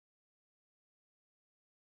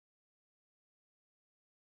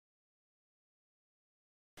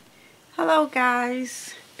Hello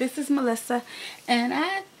guys, this is Melissa and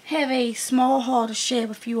I have a small haul to share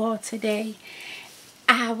with you all today.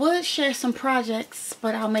 I would share some projects,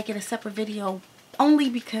 but I'll make it a separate video only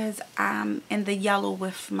because I'm in the yellow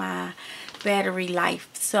with my battery life.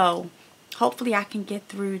 So hopefully I can get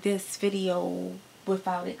through this video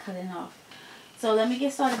without it cutting off. So let me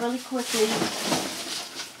get started really quickly.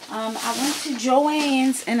 I went to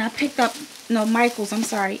JoAnn's and I picked up, Michael's, I'm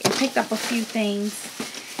sorry, and picked up a few things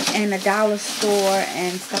in a dollar store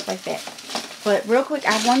and stuff like that. But real quick,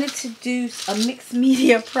 I wanted to do a mixed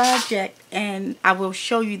media project and I will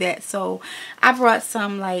show you that. So I brought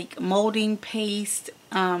some like molding paste,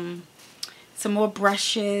 some more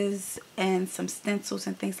brushes and some stencils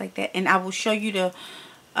and things like that. And I will show you the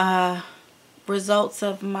results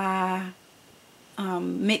of my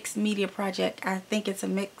mixed media project. I think it's a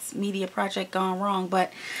mixed media project gone wrong,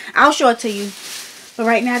 but I'll show it to you. But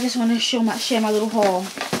right now I just want to share my little haul.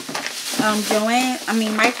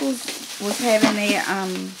 Michael's was having a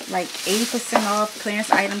like 80% off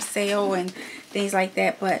clearance item sale and things like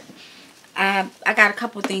that, but I got a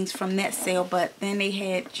couple things from that sale, but then they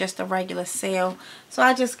had just a regular sale. So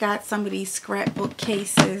I just got some of these scrapbook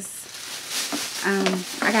cases.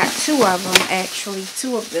 I got two of them actually,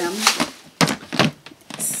 two of them.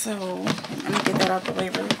 So let me get that out the way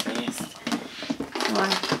really fast. So I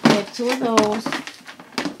have two of those.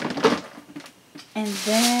 And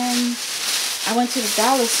then I went to the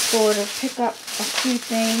dollar store to pick up a few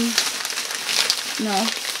things. No,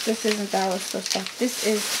 this isn't dollar store stuff. This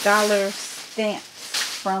is dollar stamps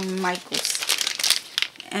from Michael's.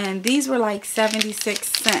 And these were like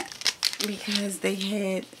 76 cents because they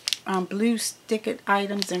had blue stickered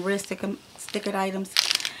items and red stickered items.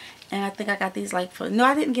 And I think I got these like for, no,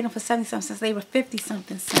 I didn't get them for 70-something cents. They were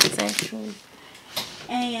 50-something cents actually.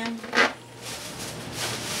 And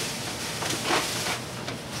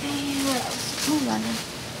what else?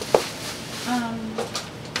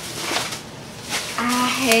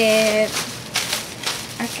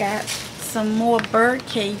 I got some more bird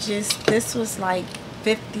cages. This was like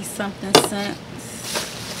 50-something cents.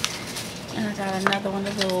 And I got another one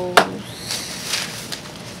of those.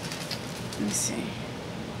 Let me see.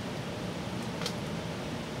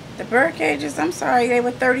 The bird cages, I'm sorry, they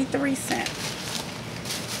were 33 cents.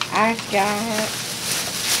 I got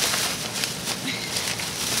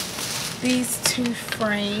these two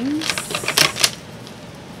frames.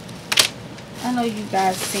 I know you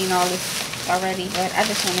guys seen all this already, but I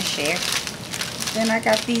just want to share. Then I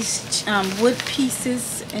got these wood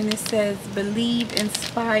pieces, and it says believe,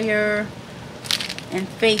 inspire, and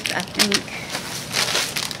faith, I think.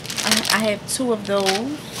 I have two of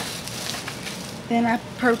those. Then I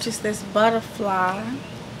purchased this butterfly.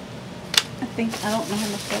 I don't know how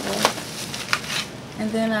much that was.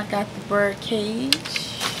 And then I got the bird cage.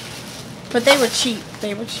 But they were cheap.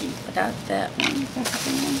 They were cheap. I got that one. That's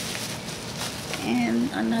the one. And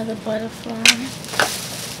another butterfly.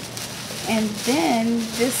 And then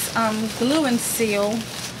this glue and seal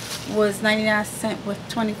was 99 cents with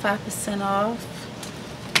 25% off.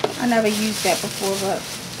 I never used that before, but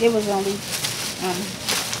it was only a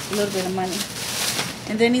little bit of money.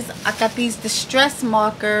 And then I got these distress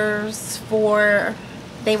markers for,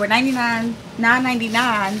 they were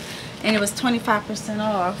 $9.99 and it was 25%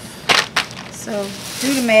 off. So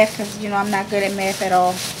do the math because I'm not good at math at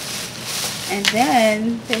all. And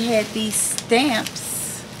then they had these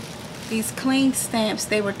stamps, these clean stamps.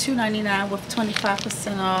 They were $2.99 with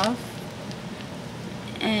 25% off.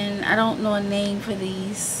 And I don't know a name for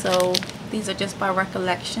these, so these are just by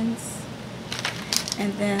recollections.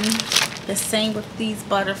 And then the same with these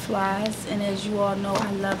butterflies, and as you all know,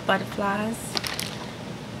 I love butterflies.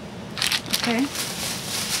 Okay.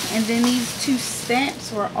 And then these two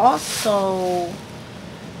stamps were also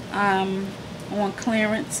on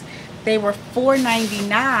clearance. They were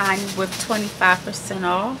 $4.99 with 25%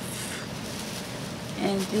 off.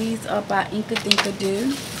 And these are by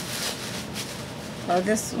Inkadinkado. Oh,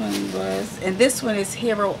 this one was, and this one is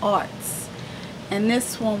Hero Arts. And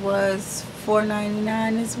this one was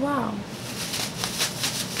 $4.99 as well.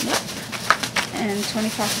 Yep. And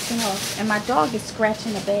 25% off. And my dog is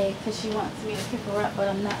scratching the bag because she wants me to pick her up, but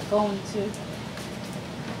I'm not going to.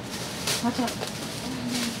 Watch out.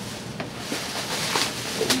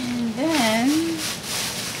 And then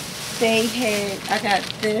I got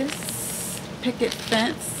this picket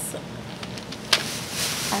fence.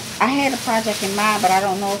 I had a project in mind, but I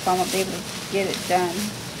don't know if I'm going to be able to get it done.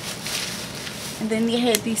 And then you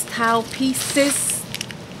had these towel pieces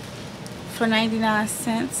for 99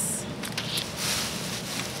 cents.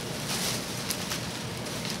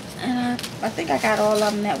 And I think I got all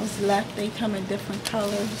of them that was left. They come in different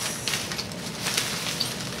colors.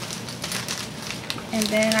 And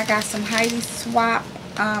then I got some Heidi Swap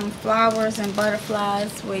flowers and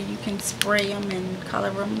butterflies where you can spray them and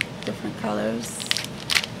color them different colors.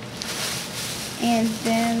 And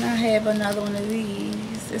then I have another one of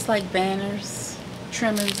these. It's like banners,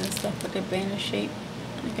 trimmings and stuff, but they're banner shape,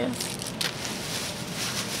 I guess.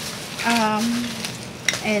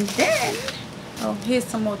 And then, oh, here's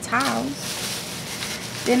some more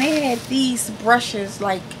towels. Then they had these brushes,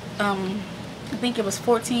 like, I think it was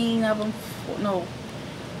 14 of them, no,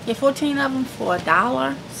 yeah, 14 of them for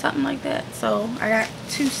 $1, something like that. So I got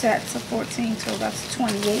 2 sets of 14, so that's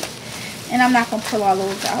 28. And I'm not gonna pull all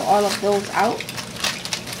of those out.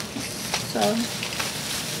 So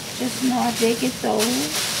just know I did get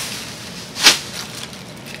those.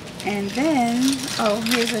 And then, oh,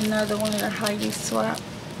 here's another one of the Heidi Swap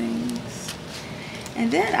things.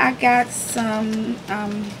 And then I got some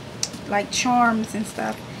like charms and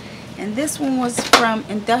stuff. And this one was from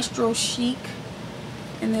Industrial Chic,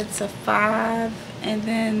 and it's a 5. And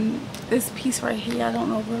then this piece right here, I don't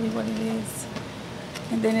know really what it is.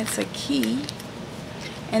 And then it's a key.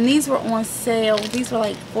 And these were on sale. These were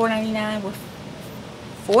like $4.99 with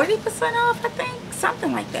 40% off, I think,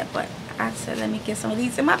 something like that. But I said, let me get some of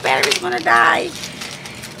these, and my battery's gonna die.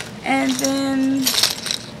 And then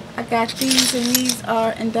I got these, and these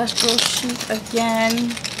are Industrial Chic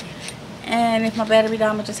again. And if my battery dies,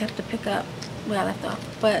 I'm gonna just have to pick up where I left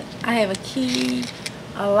off. But I have a key,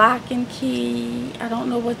 a lock and key. I don't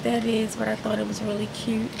know what that is, but I thought it was really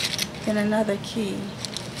cute. Then another key.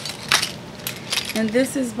 And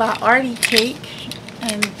this is by Artie Cake,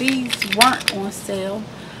 and these weren't on sale,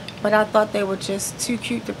 but I thought they were just too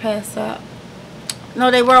cute to pass up.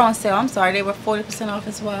 No, they were on sale. I'm sorry, they were 40% off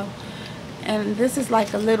as well. And this is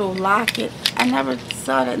like a little locket. I never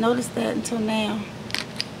noticed that until now.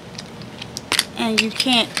 And you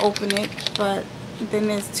can't open it, but then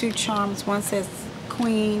there's 2 charms. One says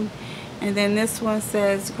Queen, and then this one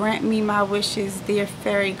says, grant me my wishes, dear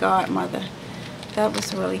fairy godmother. That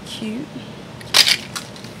was really cute.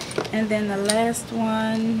 And then the last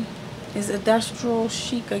one is Industrial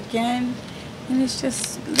Chic again, and it's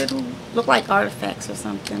just little, look like artifacts or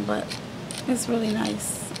something, but it's really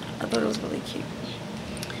nice. I thought it was really cute.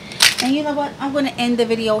 And you know what, I'm going to end the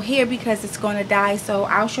video here because it's going to die, so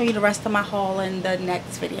I'll show you the rest of my haul in the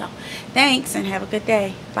next video. Thanks, and have a good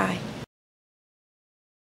day. Bye.